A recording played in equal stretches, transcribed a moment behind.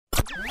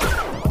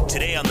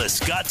Today on the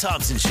Scott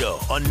Thompson Show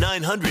on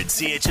 900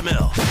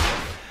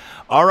 CHML.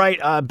 All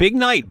right, big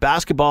night,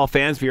 basketball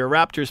fans. If you're a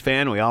Raptors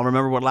fan, we all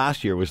remember what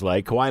last year was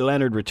like. Kawhi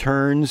Leonard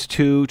returns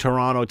to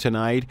Toronto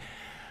tonight,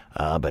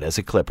 but as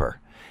a Clipper.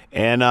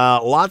 And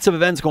lots of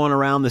events going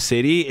around the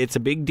city. It's a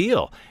big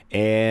deal.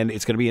 And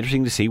it's going to be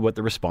interesting to see what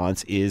the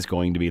response is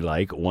going to be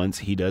like once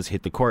he does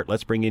hit the court.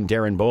 Let's bring in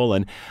Darren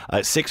Boland,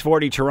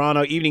 640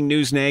 Toronto, evening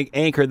news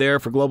anchor there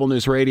for Global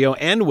News Radio,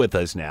 and with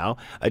us now.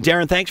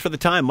 Darren, thanks for the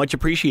time. Much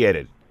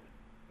appreciated.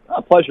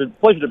 Pleasure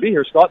to be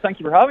here, Scott. Thank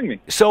you for having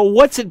me. So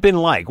what's it been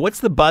like?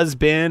 What's the buzz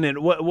been? And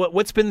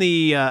what's been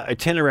the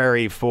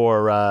itinerary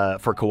for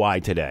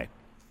Kawhi today?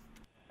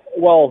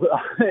 Well,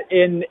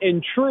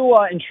 in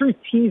true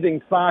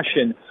teasing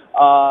fashion,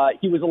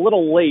 he was a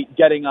little late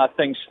getting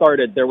things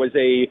started. There was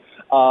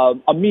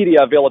a media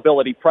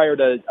availability prior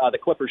to the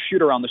Clippers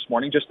shoot-around this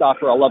morning, just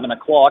after 11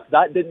 o'clock.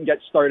 That didn't get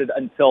started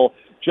until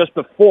just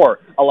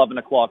before 11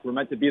 o'clock. We're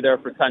meant to be there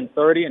for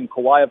 10:30, and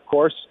Kawhi, of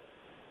course,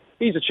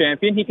 he's a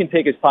champion. He can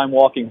take his time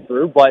walking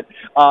through. But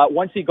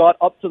once he got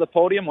up to the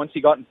podium, once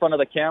he got in front of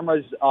the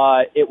cameras,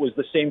 it was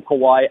the same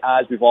Kawhi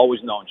as we've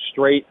always known.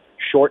 Straight,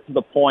 short to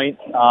the point,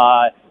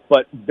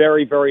 but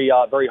very, very,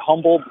 very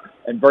humbled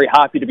and very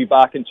happy to be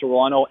back in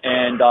Toronto.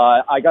 And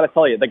I got to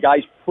tell you, the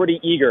guy's pretty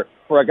eager.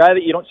 For a guy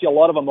that you don't see a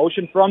lot of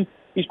emotion from,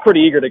 he's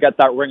pretty eager to get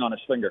that ring on his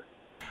finger.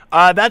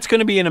 That's going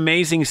to be an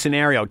amazing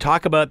scenario.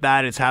 Talk about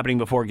that. It's happening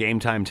before game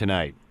time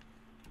tonight.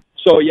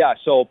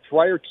 So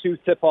prior to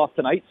tip-off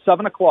tonight,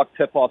 7 o'clock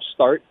tip-off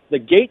start. The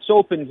gates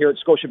open here at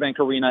Scotiabank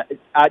Arena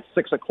at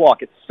 6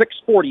 o'clock. It's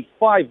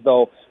 6:45,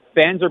 though.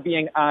 Fans are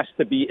being asked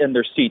to be in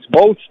their seats,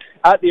 both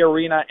at the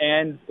arena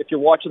and if you're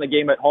watching the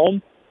game at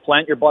home,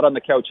 plant your butt on the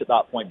couch at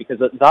that point,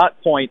 because at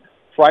that point,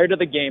 prior to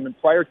the game and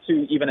prior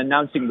to even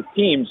announcing the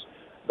teams,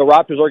 the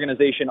Raptors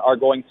organization are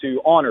going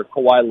to honor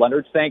Kawhi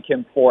Leonard, thank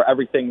him for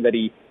everything that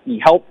he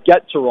helped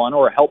get Toronto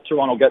or helped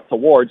Toronto get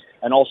towards,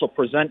 and also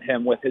present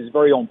him with his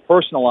very own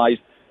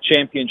personalized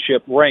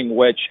championship ring,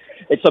 which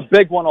it's a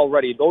big one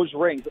already. Those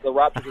rings that the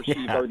Raptors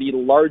received are the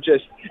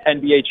largest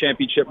NBA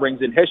championship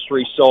rings in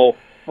history. So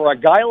for a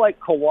guy like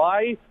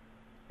Kawhi,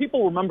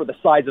 people remember the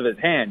size of his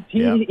hands.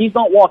 He's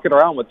not walking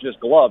around with just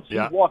gloves. He's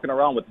walking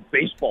around with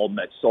baseball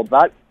mitts. So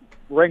that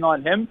ring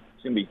on him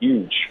is going to be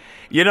huge.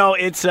 You know,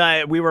 it's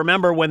we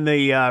remember when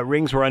the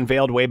rings were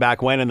unveiled way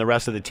back when and the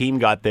rest of the team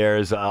got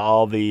theirs,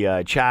 all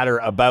the chatter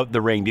about the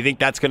ring. Do you think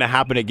that's going to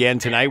happen again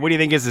tonight? What do you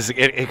think his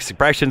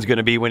expression's going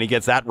to be when he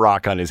gets that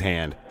rock on his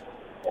hand?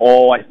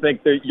 Oh, I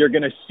think that you're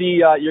going to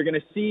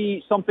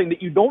see something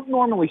that you don't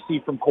normally see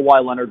from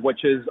Kawhi Leonard,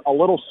 which is a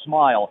little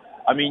smile.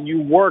 I mean,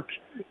 you work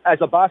as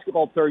a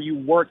basketball player, you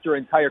work your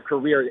entire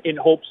career in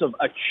hopes of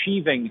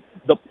achieving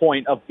the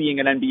point of being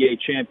an NBA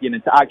champion,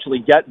 and to actually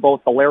get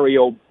both the Larry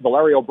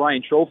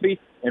O'Brien trophy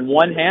in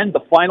one hand,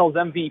 the Finals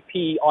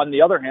MVP on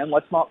the other hand.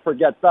 Let's not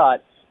forget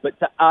that. But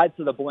to add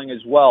to the bling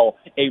as well,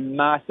 a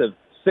massive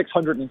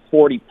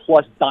 640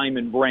 plus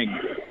diamond ring.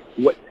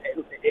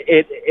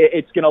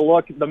 It's going to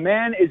look. The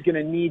man is going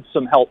to need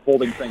some help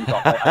holding things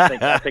up. I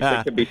think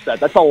that could be said.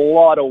 That's a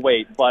lot of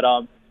weight, but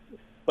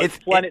it's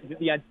going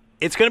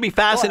to be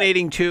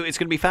fascinating too. It's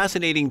going to be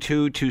fascinating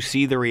too to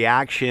see the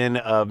reaction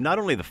of not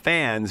only the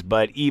fans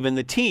but even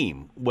the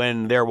team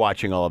when they're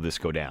watching all of this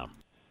go down.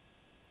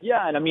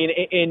 Yeah, and I mean,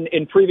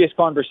 in previous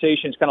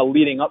conversations, kind of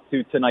leading up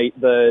to tonight,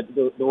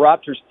 the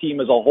Raptors team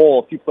as a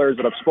whole, a few players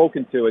that I've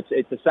spoken to,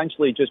 it's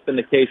essentially just been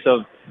the case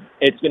of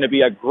it's going to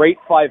be a great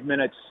 5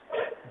 minutes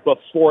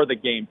before the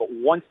game, but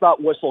once that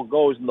whistle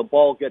goes and the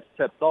ball gets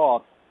tipped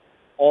off,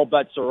 all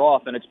bets are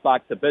off and it's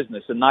back to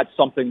business, and that's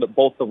something that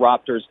both the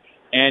Raptors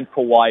and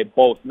Kawhi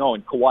both know.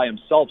 And Kawhi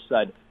himself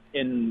said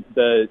in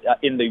the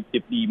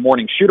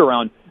morning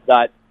shoot-around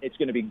that it's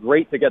going to be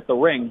great to get the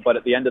ring, but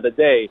at the end of the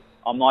day,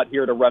 I'm not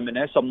here to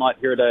reminisce. I'm not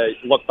here to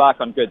look back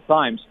on good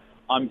times.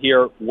 I'm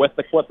here with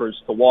the Clippers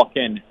to walk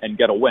in and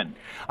get a win.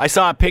 I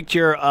saw a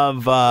picture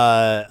of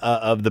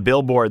the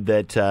billboard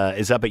that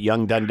is up at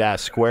Yonge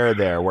Dundas Square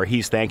there, where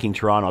he's thanking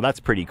Toronto.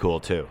 That's pretty cool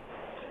too.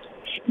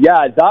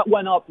 Yeah, that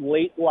went up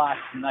late last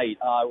night,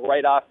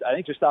 right after, I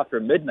think just after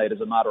midnight,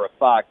 as a matter of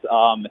fact.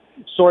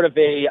 Sort of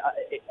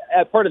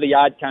a part of the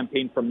ad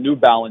campaign from New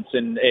Balance,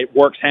 and it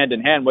works hand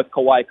in hand with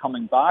Kawhi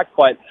coming back.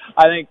 But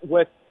I think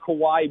with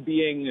Kawhi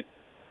being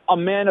a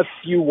man of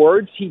few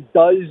words, he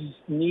does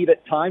need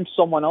at times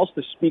someone else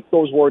to speak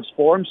those words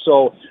for him.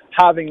 So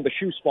having the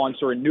shoe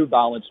sponsor in New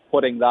Balance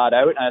putting that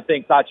out, and I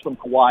think that's from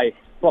Kawhi,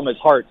 from his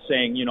heart,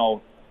 saying, you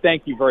know,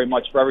 thank you very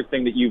much for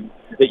everything that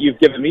you've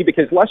given me.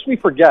 Because lest we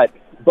forget,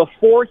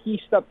 before he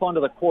stepped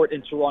onto the court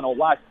in Toronto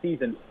last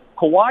season,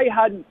 Kawhi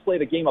hadn't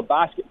played a game of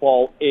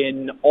basketball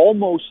in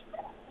almost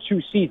 2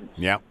 seasons.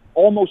 Yeah.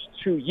 Almost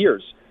 2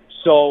 years.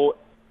 So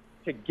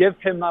to give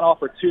him that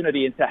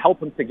opportunity and to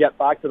help him to get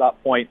back to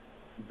that point,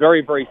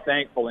 very, very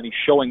thankful, and he's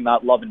showing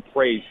that love and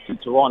praise to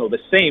Toronto, the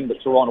same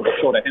that Toronto will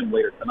show to him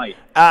later tonight.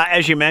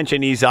 As you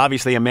mentioned, he's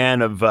obviously a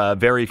man of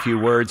very few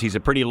words. He's a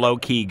pretty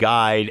low-key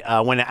guy.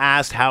 When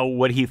asked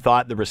what he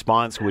thought the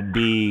response would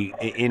be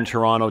in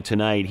Toronto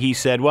tonight, he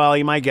said, well,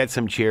 he might get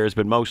some cheers,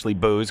 but mostly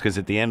boos, because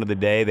at the end of the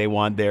day, they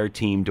want their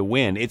team to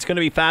win. It's going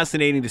to be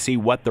fascinating to see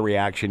what the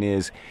reaction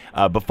is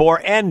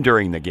before and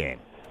during the game.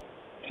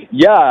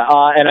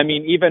 Yeah, and I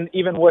mean,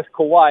 even with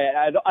Kawhi,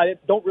 I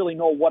don't really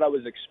know what I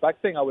was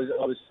expecting. I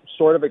was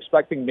sort of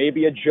expecting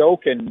maybe a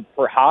joke, and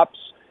perhaps,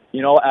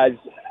 you know, as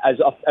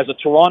a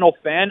Toronto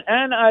fan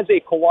and as a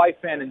Kawhi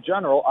fan in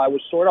general, I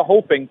was sort of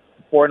hoping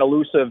for an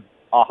elusive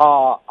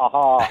aha,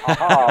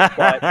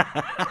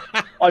 but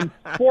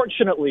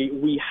unfortunately,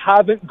 we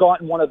haven't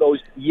gotten one of those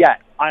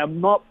yet. I am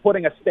not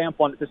putting a stamp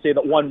on it to say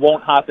that one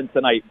won't happen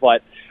tonight,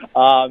 but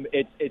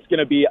it's going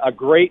to be a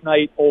great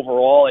night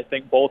overall. I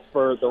think both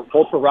for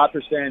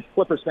Raptors fans,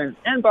 Clippers fans,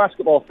 and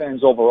basketball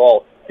fans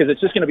overall, because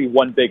it's just going to be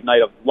one big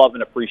night of love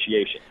and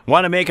appreciation.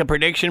 Want to make a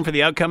prediction for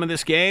the outcome of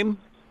this game?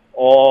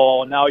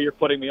 Oh, now you're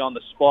putting me on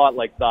the spot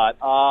like that.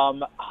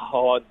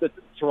 The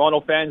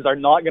Toronto fans are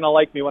not going to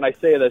like me when I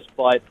say this,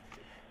 but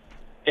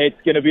it's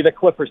going to be the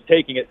Clippers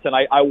taking it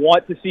tonight. I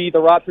want to see the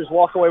Raptors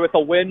walk away with a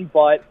win,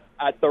 but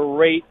at the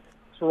rate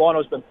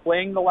Toronto's been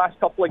playing the last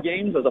couple of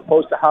games, as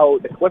opposed to how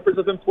the Clippers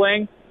have been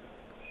playing,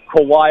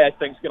 Kawhi, I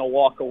think, is going to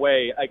walk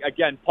away.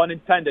 Again, pun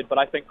intended, but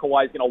I think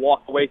Kawhi is going to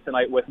walk away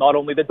tonight with not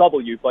only the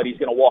W, but he's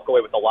going to walk away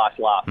with the last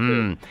laugh.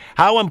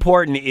 How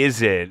important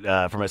is it,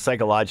 from a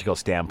psychological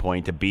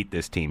standpoint, to beat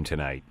this team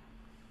tonight?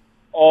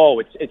 Oh,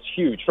 it's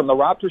huge. From the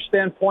Raptors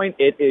standpoint,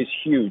 it is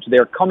huge.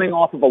 They're coming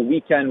off of a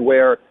weekend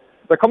where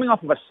they're coming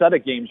off of a set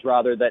of games,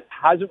 rather, that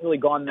hasn't really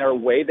gone their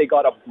way. They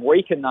got a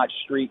break in that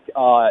streak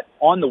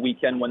on the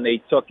weekend when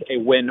they took a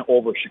win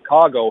over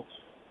Chicago.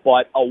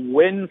 But a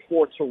win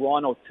for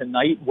Toronto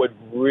tonight would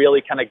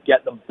really kind of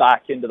get them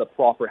back into the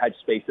proper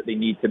headspace that they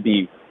need to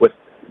be, with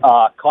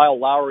Kyle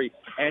Lowry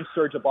and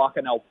Serge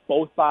Ibaka now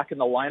both back in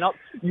the lineup.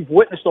 You've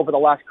witnessed over the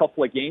last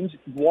couple of games,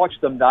 you've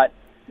watched them, that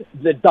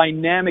the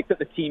dynamic that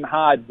the team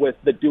had with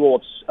the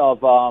duo of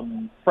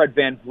Fred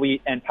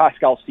VanVleet and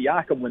Pascal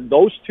Siakam, when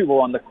those two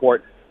were on the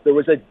court, there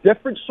was a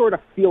different sort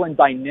of feel and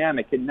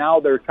dynamic, and now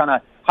they're kind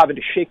of having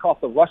to shake off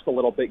the rust a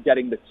little bit,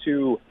 getting their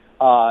two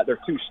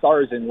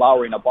stars in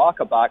Lowry and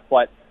Ibaka back.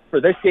 But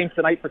for this game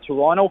tonight for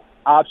Toronto,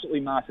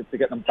 absolutely massive to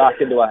get them back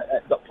into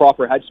the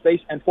proper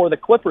headspace. And for the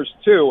Clippers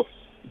too,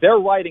 they're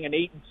riding an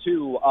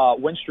 8-2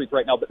 win streak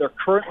right now, but they're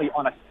currently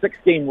on a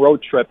 6-game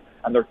road trip,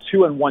 and they're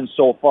 2-1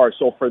 so far.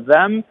 So for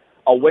them,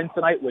 a win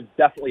tonight would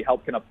definitely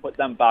help kind of put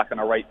them back on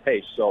a right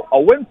pace. So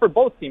a win for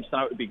both teams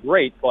tonight would be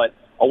great, but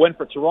a win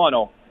for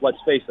Toronto, let's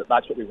face it,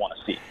 that's what we want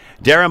to see.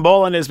 Darren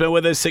Boland has been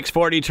with us,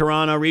 640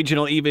 Toronto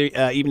regional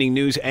evening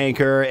news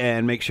anchor,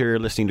 and make sure you're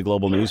listening to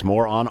Global News.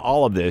 More on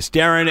all of this.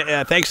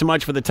 Darren, thanks so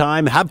much for the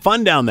time. Have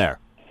fun down there.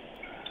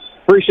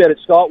 Appreciate it,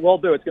 Scott. Will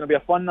do. It's going to be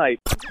a fun night.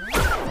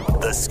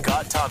 The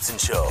Scott Thompson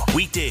Show,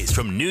 weekdays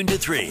from noon to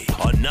 3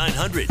 on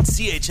 900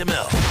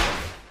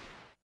 CHML.